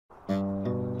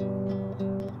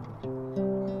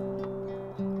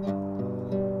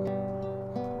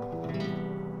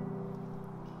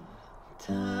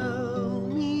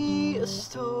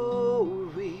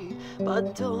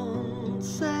but don't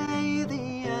say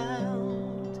the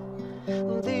end.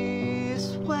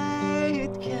 This way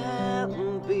it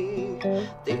can be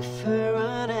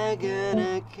different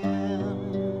again.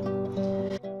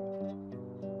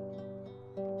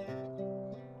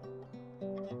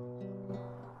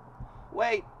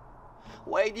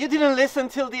 Wait, you didn't listen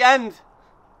till the end.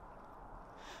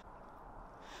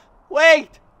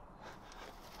 Wait!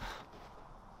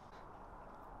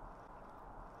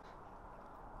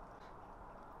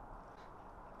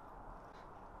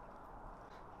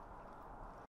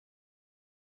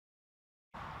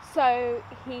 So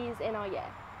he's in our year?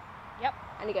 Yep.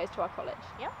 And he goes to our college?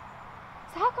 Yep.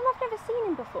 So how come I've never seen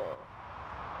him before?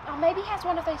 Oh, maybe he has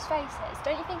one of those faces.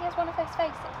 Don't you think he has one of those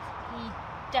faces? He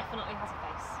definitely has a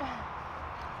face.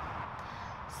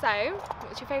 So,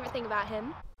 what's your favourite thing about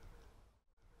him?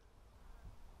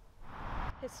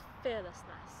 His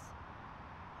fearlessness.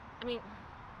 I mean,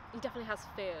 he definitely has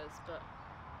fears, but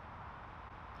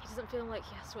he doesn't feel like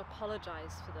he has to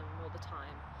apologise for them all the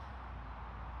time.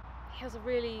 He has a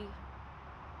really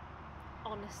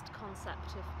honest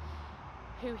concept of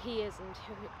who he is and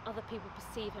who other people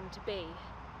perceive him to be.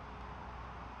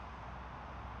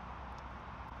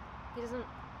 He doesn't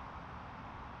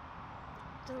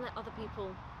let other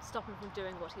people stop him from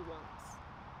doing what he wants.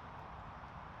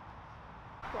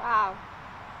 Wow.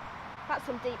 That's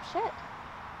some deep shit.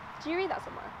 Did you read that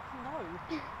somewhere? No.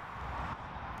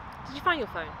 Did you find your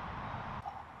phone?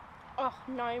 Oh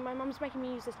no, my mum's making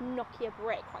me use this Nokia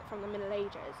brick like from the Middle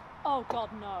Ages. Oh god,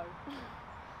 no.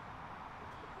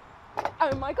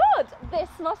 Oh my god, this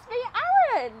must be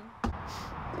Aaron!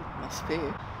 Must be.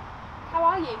 How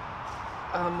are you?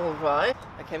 I'm alright.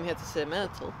 I came here to see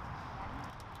Myrtle.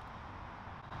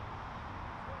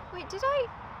 Wait, did I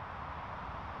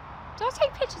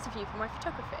take pictures of you for my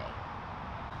photography?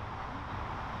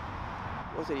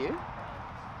 Was it you?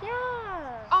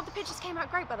 Yeah. Oh, the pictures came out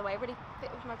great, by the way. Really fit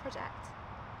with my project.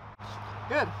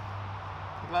 Good.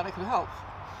 Glad I could help.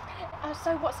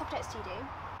 So what subjects do you do?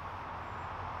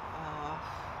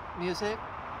 Music,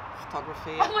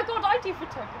 photography. Oh my god, I do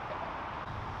photography.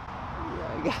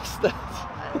 Yeah, I guess that.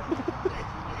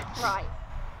 Right.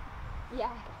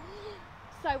 Yeah.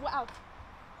 So what else?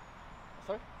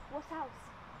 Sorry? What else?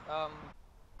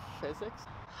 Physics.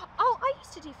 Oh, I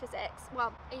used to do physics.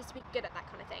 Well, I used to be good at that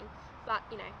kind of thing, but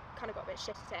you know, kind of got a bit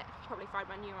shit at it. Probably fried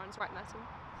my neurons, right, Myrtle?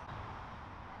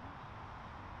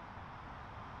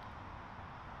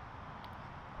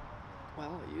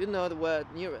 Well, you know the word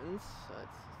neurons, so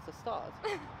it's a start.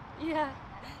 Yeah.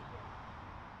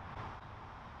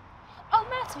 Oh,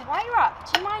 Myrtle, while you're up,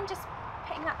 do you mind just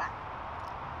putting that back?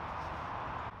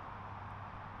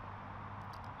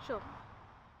 Sure.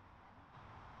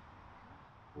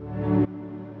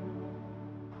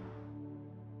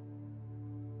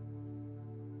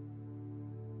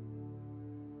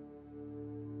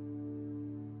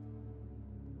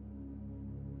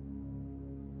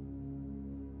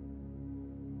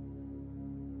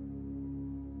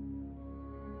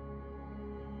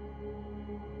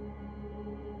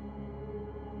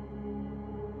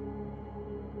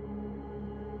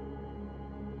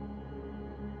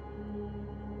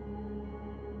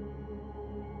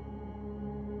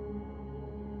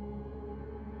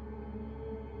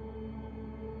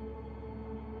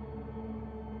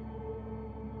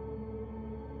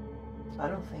 I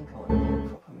don't think I want to be a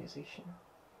proper musician.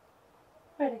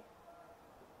 Really?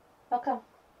 How come?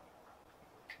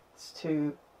 It's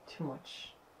too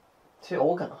much, too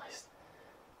organized.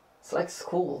 It's like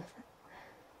school.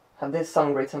 Have this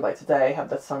song written by today, have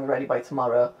that song ready by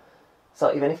tomorrow.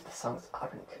 So even if the songs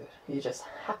aren't good, you just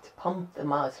have to pump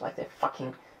them out like they're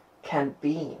fucking canned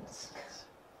beans.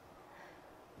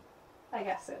 I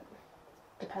guess it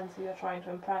depends who you're trying to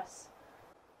impress.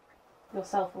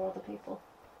 Yourself or other people.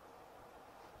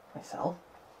 Myself?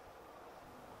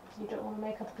 You don't want to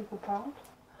make other people proud?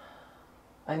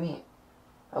 I mean,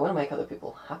 I want to make other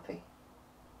people happy.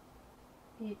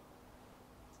 You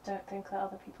don't think that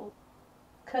other people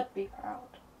could be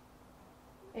proud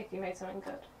if you made something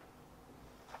good?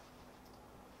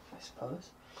 I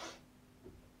suppose.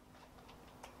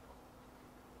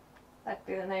 That'd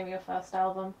be the name of your first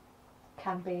album.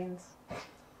 Canned Beans.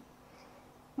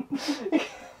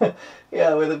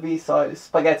 Yeah, with a B-side,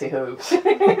 Spaghetti Hoops. Your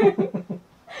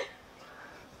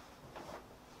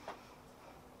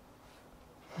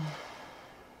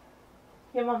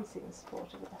mum seems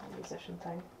supportive of the whole musician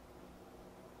thing.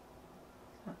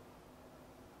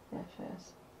 Yeah, she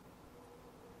is.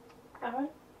 Aaron?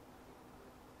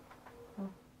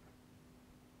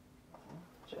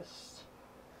 Just...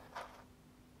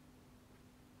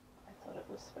 I thought it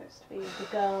was supposed to be the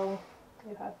girl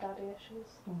who had daddy issues.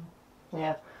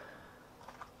 Yeah.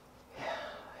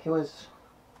 He was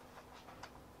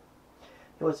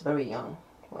very young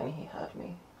when he had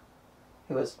me.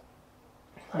 He was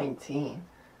 19.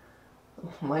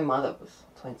 My mother was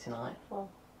 29. Well,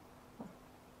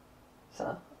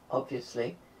 So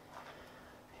obviously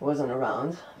he wasn't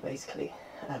around basically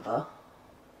ever.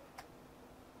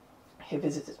 He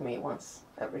visited me once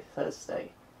every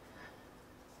Thursday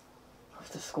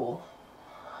after school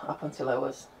up until I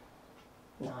was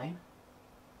 9.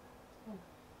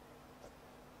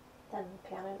 then the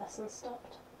piano lessons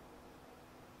stopped.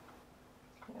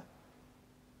 Yeah.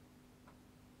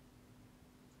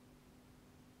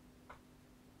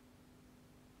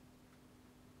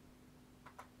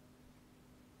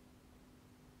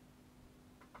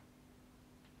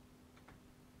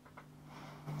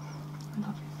 I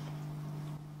love you.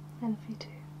 I love you too.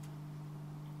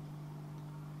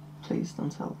 Please don't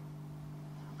tell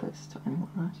this to anyone,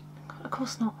 right? Of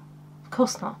course not. Of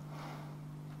course not.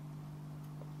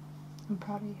 I'm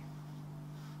proud of you.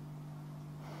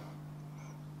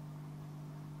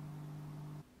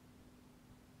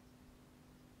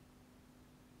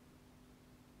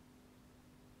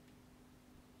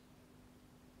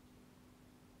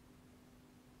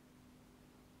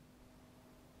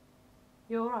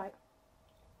 You alright?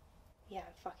 Yeah, I'm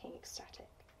fucking ecstatic.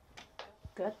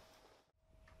 Good.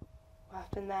 What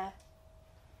happened there?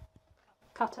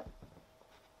 Cut it.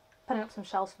 Putting up some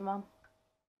shells for Mum.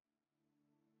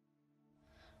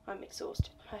 I'm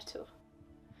exhausted, Myrtle.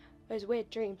 Those weird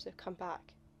dreams have come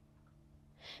back.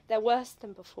 They're worse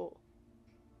than before.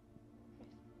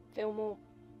 I feel more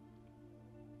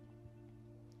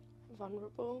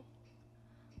vulnerable.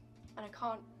 And I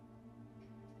can't...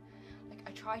 Like,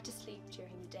 I try to sleep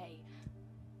during the day.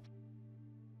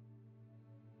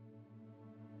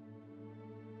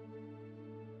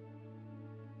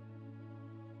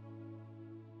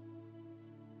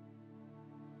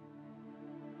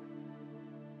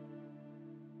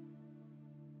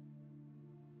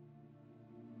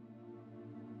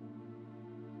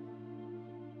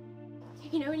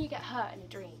 You know when you get hurt in a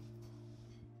dream?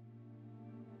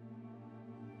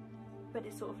 But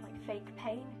it's sort of like fake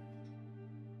pain.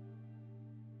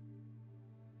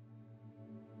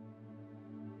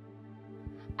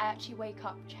 I actually wake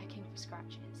up checking for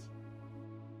scratches.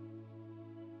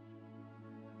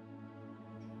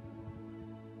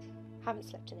 Haven't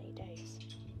slept in 8 days.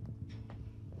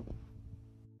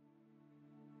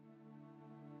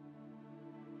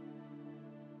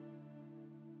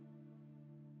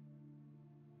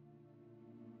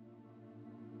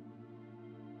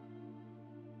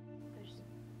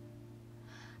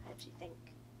 I actually think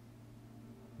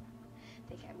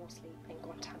they get more sleep in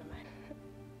Guantanamo.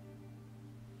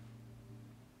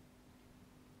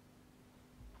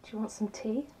 Do you want some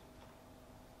tea?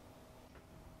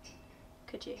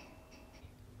 Could you?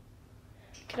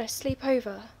 Can I sleep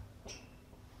over?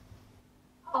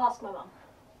 I'll ask my Mum.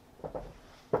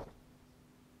 Thank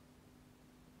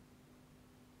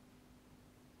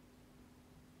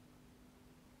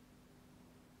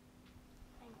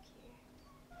you.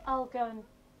 I'll go and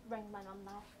ring my Mum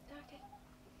now. Okay.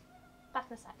 Back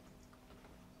in a sec.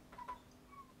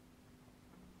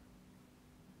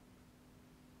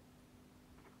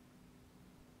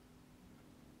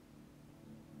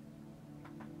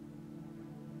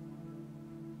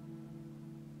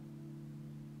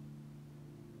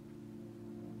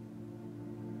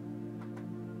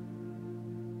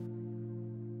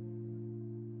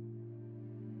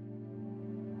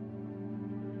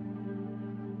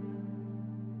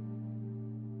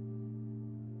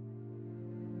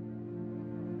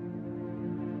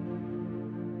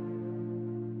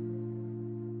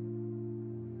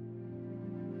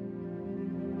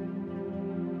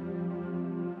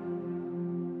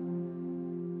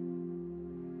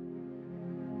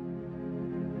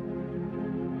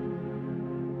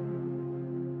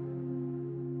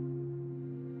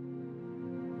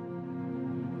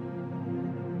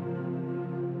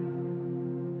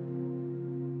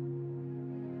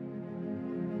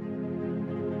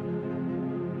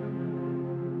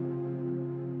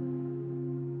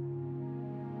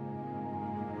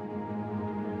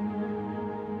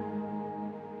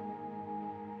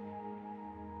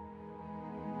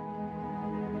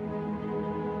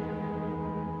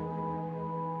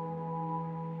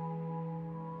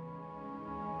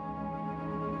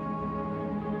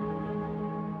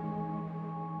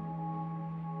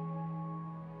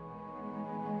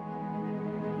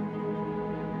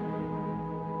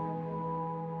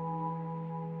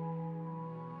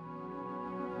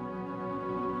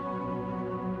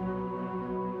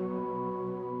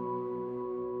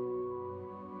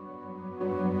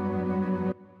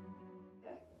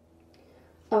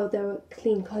 there were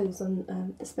clean clothes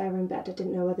on the spare room bed. I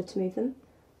didn't know whether to move them.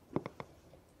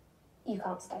 You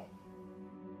can't stay.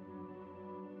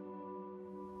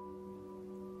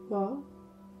 What?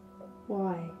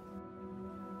 Why?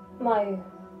 My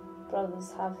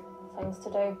brothers have things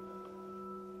to do.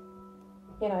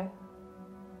 You know,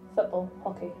 football,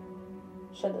 hockey,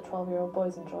 shit that 12-year-old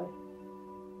boys enjoy.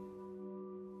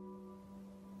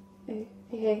 Oh,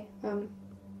 okay,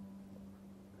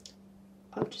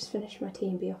 I'll just finish my tea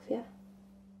and be off, yeah?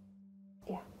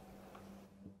 Yeah.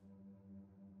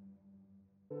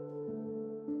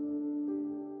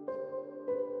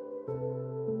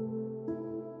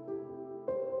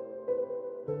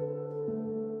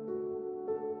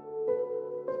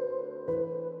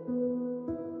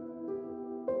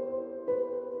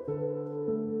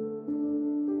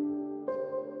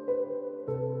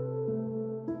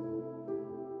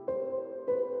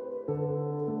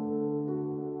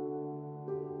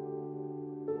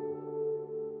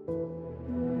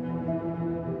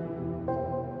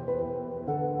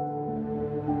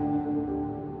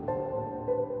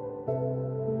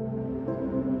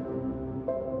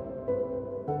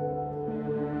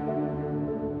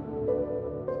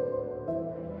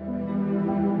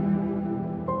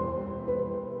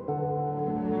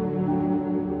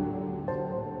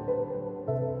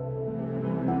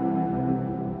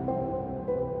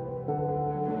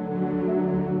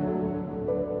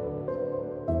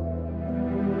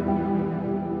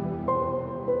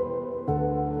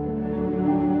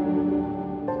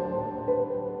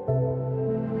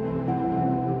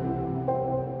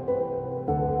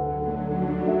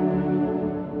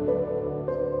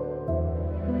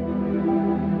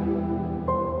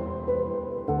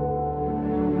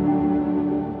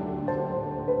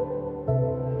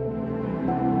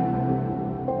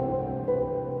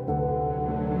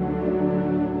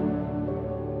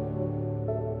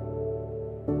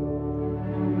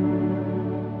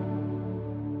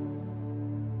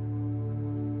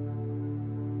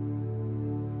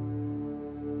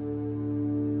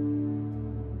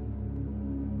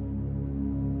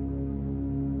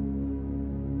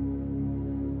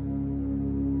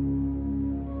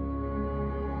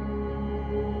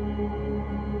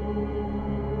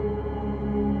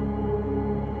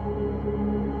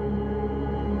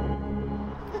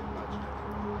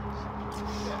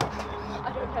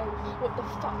 What the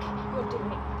fuck you're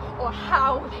doing, or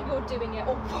how you're doing it,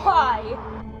 or why.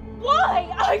 Why?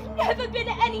 I've never been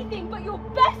anything but your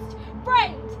best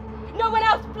friend. No one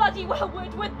else bloody well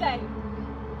would they?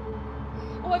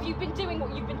 Or have you been doing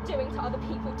what you've been doing to other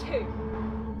people too?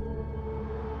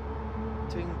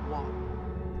 Doing what?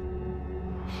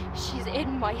 She's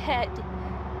in my head.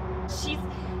 She's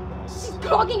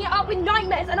clogging it up with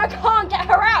nightmares and I can't get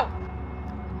her out.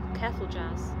 Careful,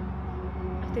 Jazz.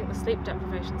 I think the sleep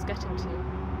deprivation's getting to you.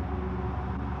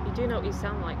 You do know what you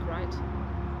sound like, right?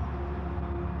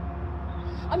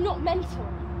 I'm not mental.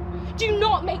 Do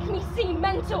not make me seem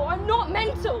mental. I'm not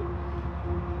mental.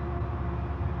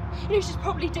 You know, she's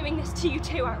probably doing this to you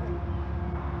too, Aaron.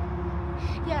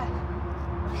 Yeah.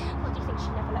 What do you think, she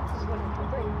never lets anyone into the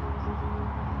room?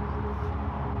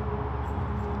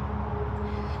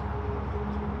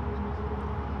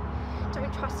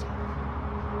 Don't trust her.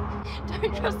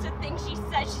 Don't trust a thing she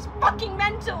says. She's fucking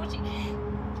mental.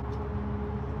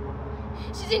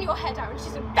 She's in your head, Aaron.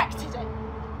 She's infected it.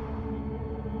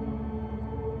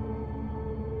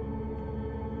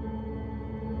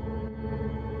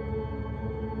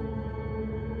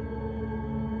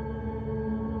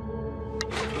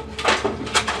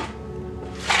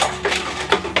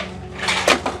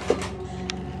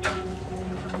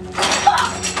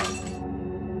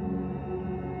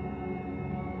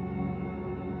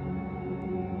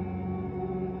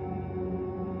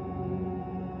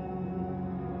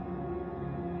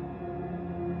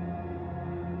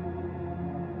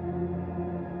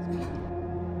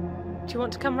 Do you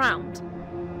want to come round?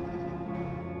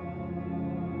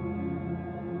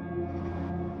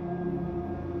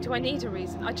 Do I need a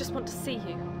reason? I just want to see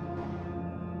you.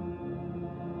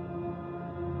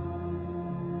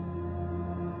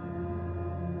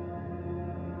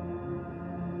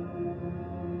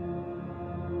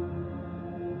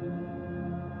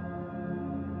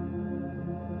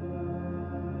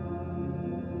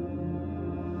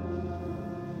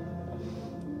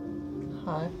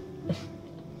 Hi.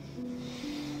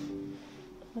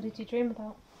 What did you dream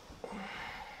about?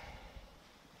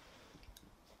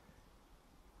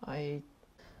 I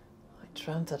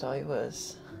dreamt that I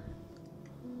was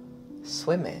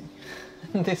swimming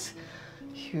in this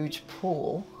huge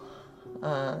pool,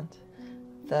 and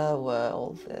there were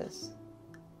all these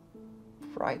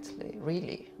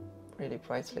really really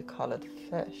brightly colored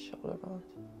fish all around.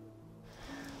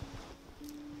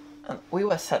 And we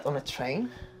were sat on a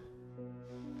train.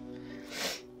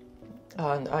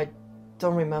 And I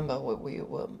don't remember where we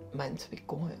were meant to be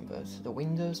going, but the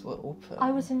windows were open.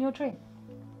 I was in your dream.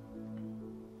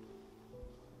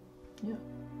 Yeah.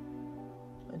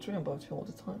 I dream about you all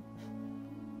the time.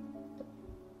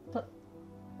 But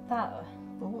that...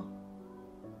 Oh, what?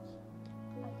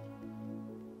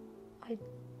 I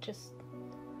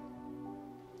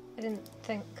didn't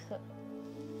think that...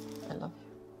 I love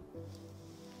you.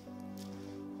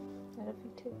 I love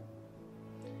you too.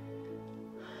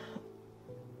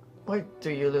 Why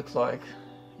do you look like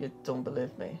you don't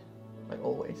believe me? Like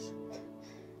always.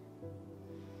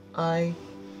 I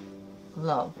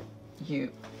love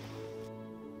you.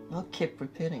 I'll keep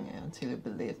repeating it until you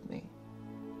believe me.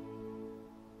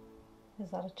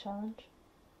 Is that a challenge?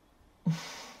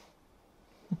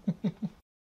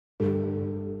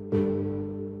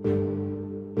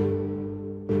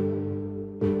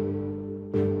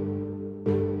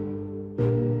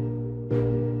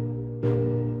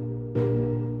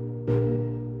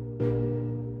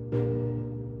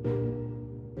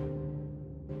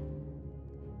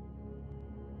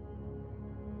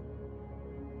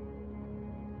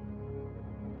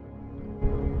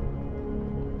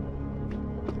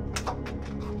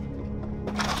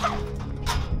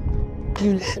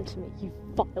 You listen to me, you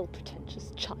vile,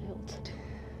 pretentious child.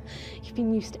 You've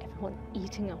been used to everyone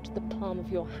eating out of the palm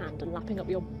of your hand and lapping up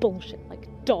your bullshit like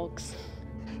dogs.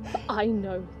 But I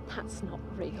know that's not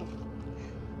real.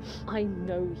 I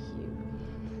know you.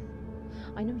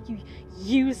 I know you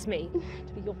use me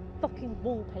to be your fucking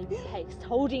wallpaper paste,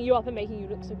 holding you up and making you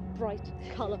look so bright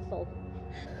and colourful.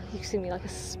 Using me like a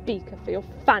speaker for your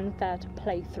fanfare to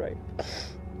play through.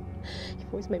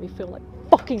 You've always made me feel like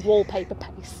fucking wallpaper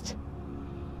paste.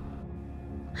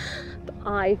 But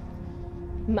I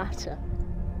matter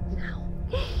now.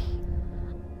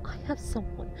 I have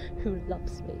someone who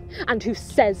loves me and who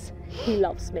says he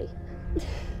loves me.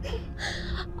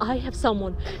 I have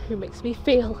someone who makes me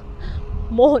feel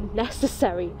more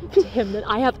necessary to him than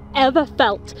I have ever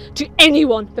felt to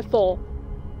anyone before.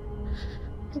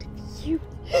 And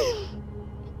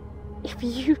if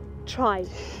you try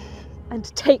and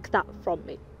take that from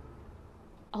me,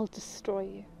 I'll destroy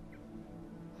you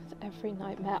with every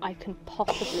nightmare I can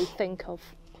possibly think of.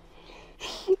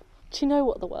 Do you know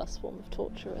what the worst form of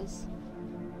torture is?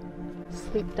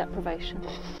 Sleep deprivation.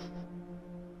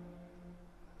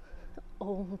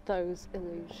 All those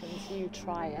illusions you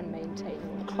try and maintain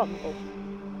will crumble,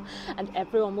 and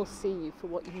everyone will see you for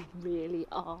what you really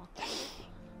are.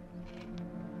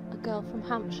 A girl from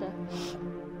Hampshire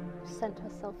who sent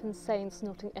herself insane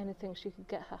snorting anything she could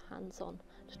get her hands on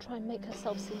to try and make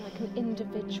herself seem like an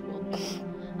individual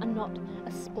and not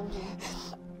a spoiled,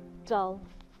 dull,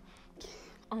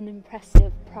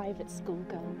 unimpressive private school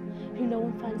girl who no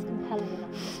one finds compelling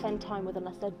enough to spend time with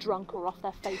unless they're drunk or off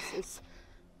their faces.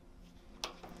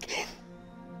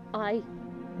 I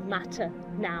matter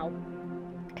now.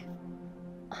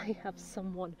 I have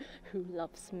someone who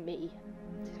loves me.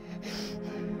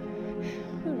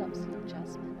 Who loves you,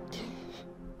 Jasmine?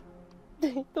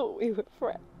 They thought we were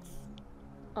friends.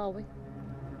 Are we?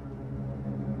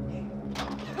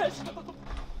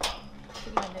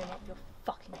 Keep my name up your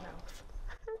fucking mouth.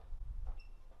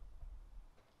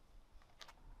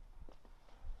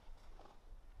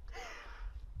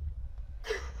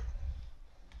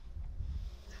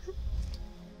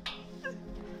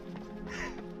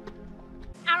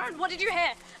 Aaron, what did you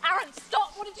hear? Aaron,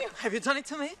 stop! What did you... Have you done it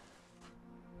to me?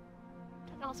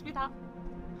 Don't ask me that.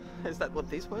 Is that what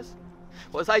this was?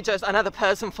 Was I just another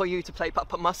person for you to play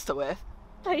Papa Muster with?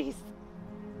 Please.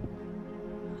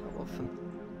 How often?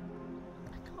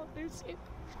 I can't lose you.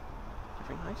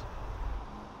 Every night?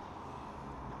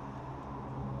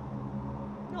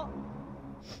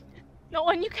 Not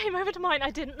when you came over to mine, I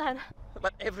didn't then.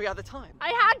 But every other time? I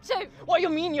had to! What do you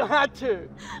mean you had to?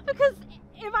 Because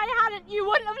if I hadn't, you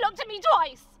wouldn't have looked at me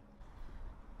twice!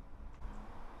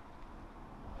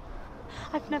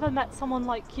 I've never met someone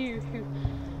like you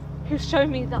who's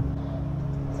shown me that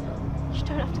you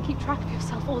don't have to keep track of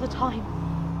yourself all the time.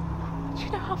 Do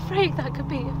you know how freeing that could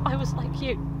be if I was like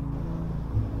you?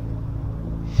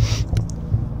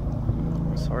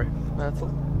 I'm sorry,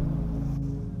 Myrtle.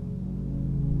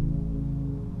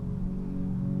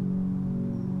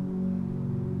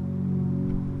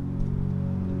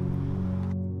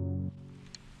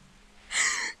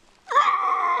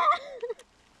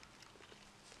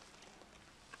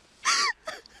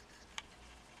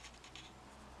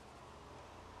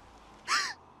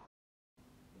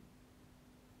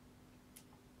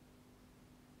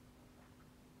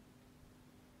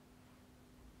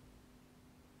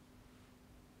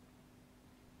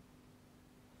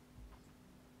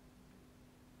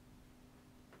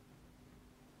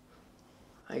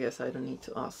 I guess I don't need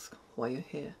to ask why you're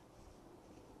here.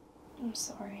 I'm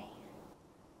sorry.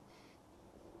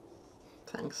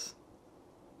 Thanks.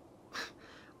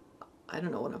 I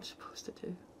don't know what I'm supposed to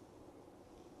do.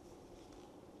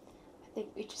 I think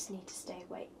we just need to stay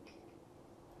awake.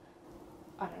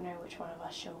 I don't know which one of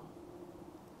us shall,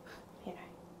 you know.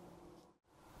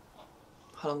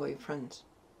 How long were you friends?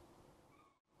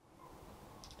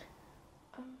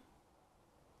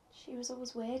 She was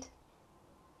always weird.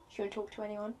 She wouldn't talk to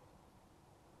anyone.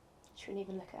 She wouldn't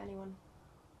even look at anyone.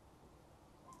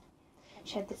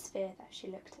 She had this fear that if she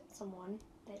looked at someone,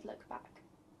 they'd look back.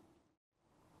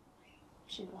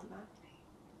 She didn't want that.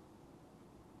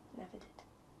 Never did.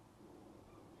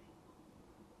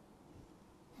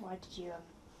 Why did you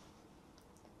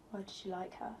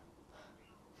like her?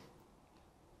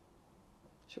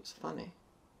 She was funny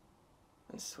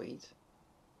and sweet.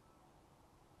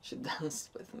 She danced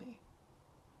with me.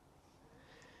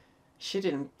 She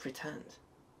didn't pretend.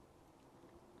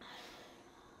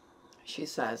 She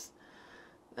says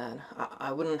that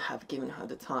I wouldn't have given her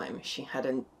the time if she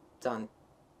hadn't done.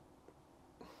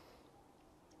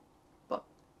 But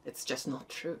it's just not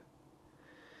true.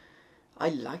 I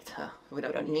liked her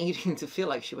without her needing to feel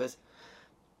like she was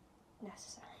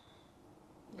Necessary.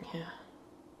 Yeah.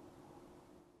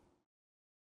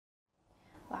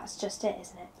 Well, that's just it,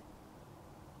 isn't it?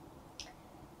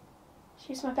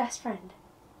 She was my best friend.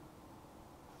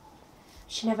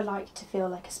 She never liked to feel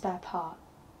like a spare part.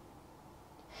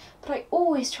 But I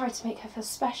always tried to make her feel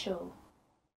special.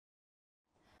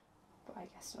 But I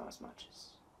guess not as much as...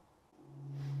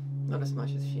 Not as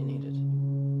much as she needed.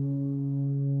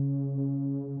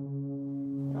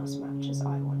 Not as much as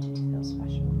I wanted to feel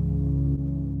special.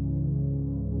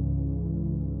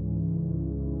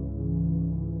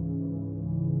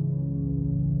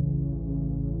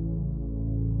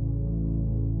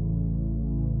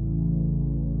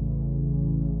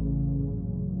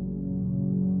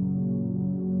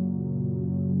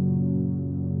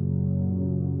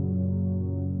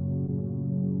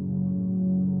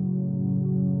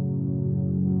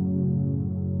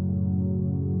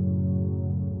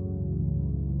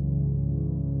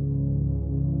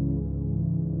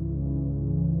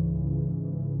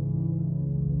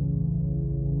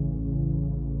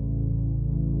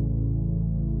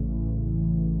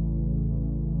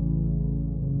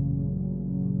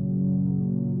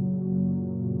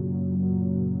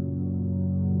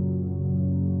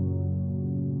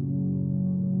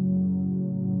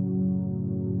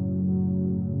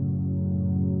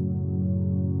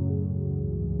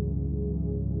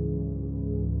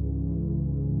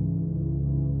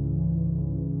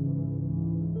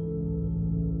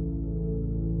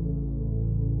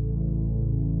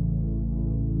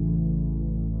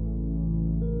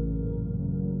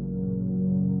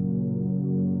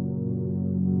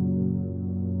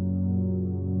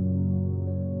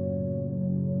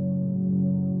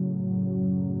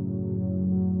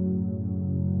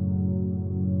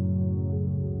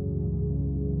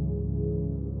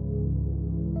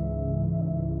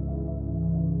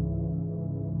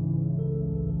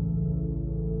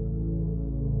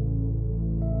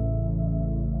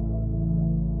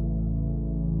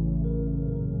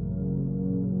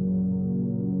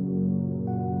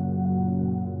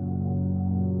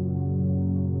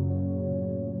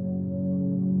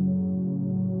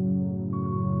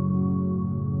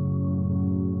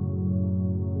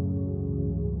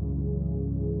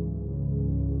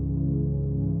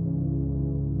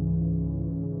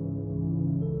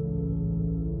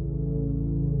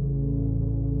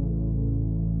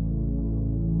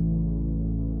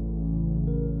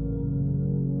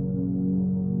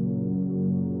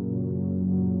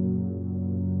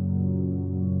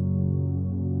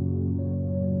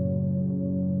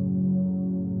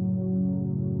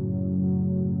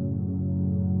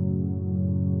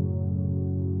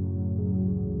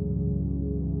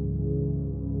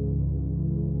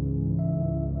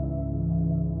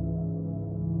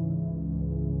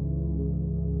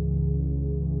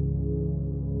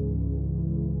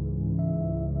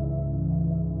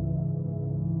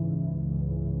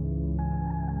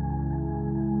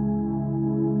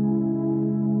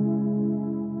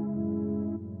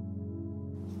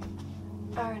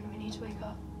 Aaron, we need to wake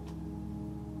up.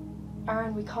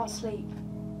 Aaron, we can't sleep.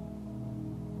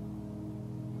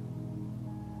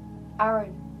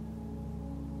 Aaron.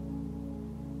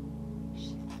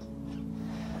 Shit.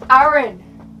 Aaron!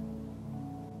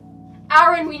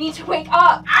 Aaron, we need to wake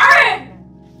up! Aaron!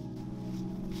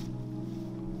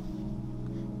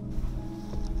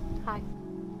 Hi.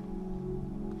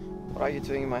 What are you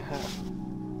doing in my hair?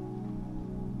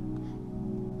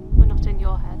 We're not in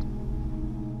your head.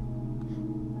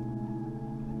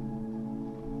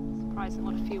 surprising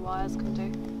what a few wires can do.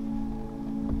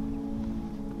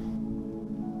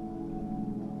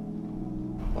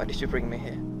 Why did you bring me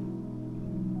here?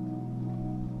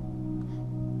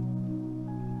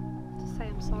 To say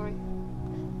I'm sorry.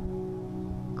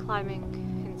 Climbing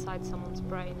inside someone's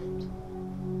brain and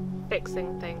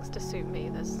fixing things to suit me,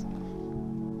 there's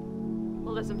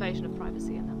invasion of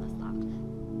privacy and then there's that.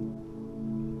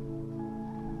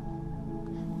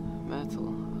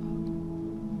 Myrtle,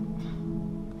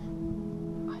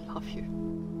 I love you.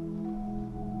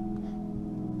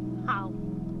 How?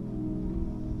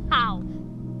 How?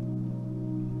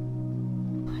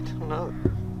 I don't know.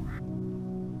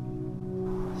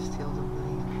 I still don't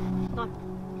believe. No.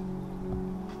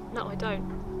 No, I don't.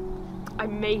 I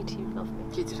made you love me.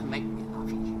 You didn't make me love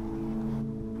you.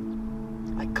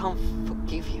 I can't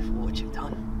forgive you for what you've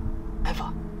done.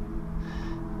 Ever.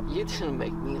 You didn't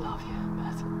make me love you,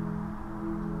 Myrtle.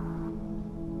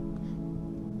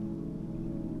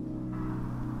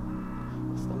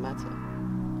 What's the matter?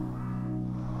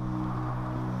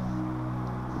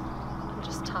 I'm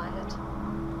just tired.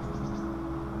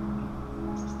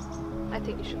 I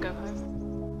think you should go home.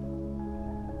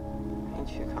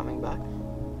 Ain't you coming back?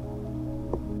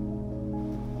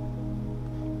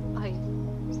 I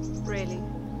really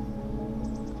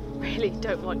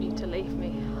don't want you to leave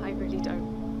me. I really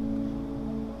don't.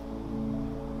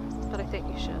 But I think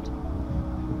you should.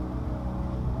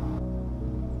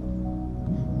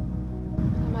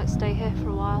 I might stay here for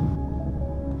a while.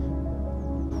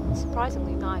 It's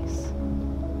surprisingly nice.